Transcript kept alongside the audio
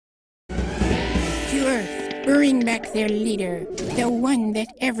to Earth. Bring back their leader, the one that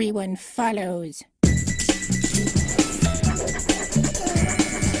everyone follows.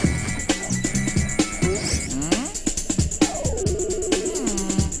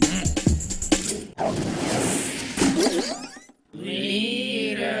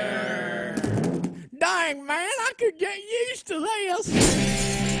 Leader! Dang, man, I could get used to this.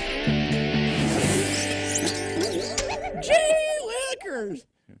 Gee willikers!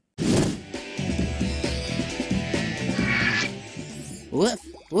 Woof,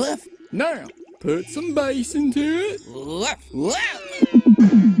 woof. Now, put some bass into it. Woof, woof.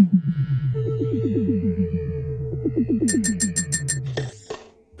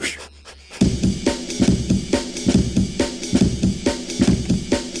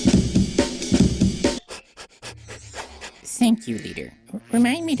 Thank you, leader.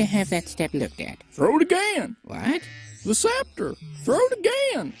 Remind me to have that step looked at. Throw it again. What? The scepter. Throw it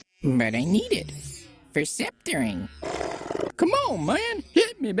again. But I need it. For sceptering. Come on, man.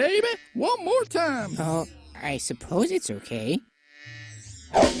 Hit me, baby. One more time. Oh, I suppose it's okay.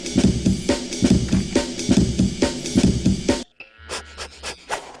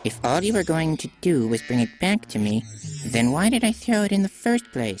 If all you were going to do was bring it back to me, then why did I throw it in the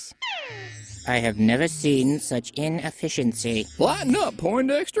first place? I have never seen such inefficiency. Lighten up,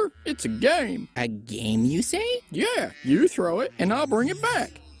 Poindexter. It's a game. A game, you say? Yeah, you throw it, and I'll bring it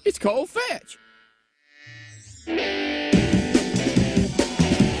back. It's called fetch.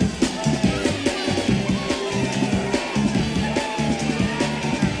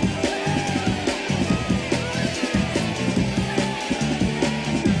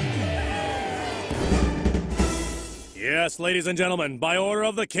 Yes, ladies and gentlemen, by order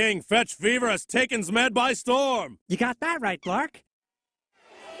of the king, Fetch Fever has taken Zmed by storm. You got that right, Clark.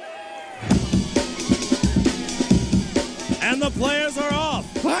 And the players are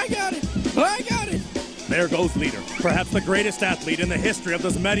off. I got it. I got it. There goes Leader, perhaps the greatest athlete in the history of the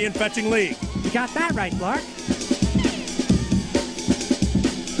Zmedian Fetching League. You got that right, Clark.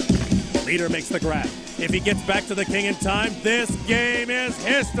 Leader makes the grab. If he gets back to the king in time, this game is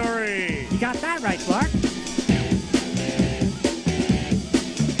history. You got that right, Clark.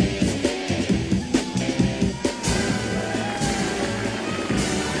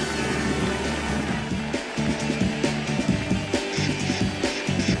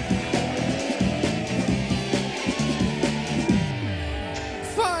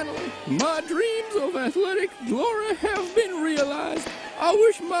 My dreams of athletic glory have been realized. I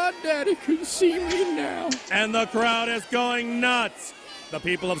wish my daddy could see me now. And the crowd is going nuts. The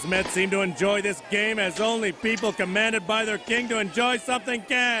people of Zmed seem to enjoy this game as only people commanded by their king to enjoy something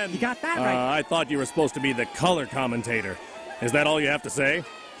can. You got that right. I thought you were supposed to be the color commentator. Is that all you have to say?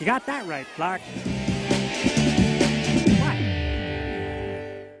 You got that right, Clark.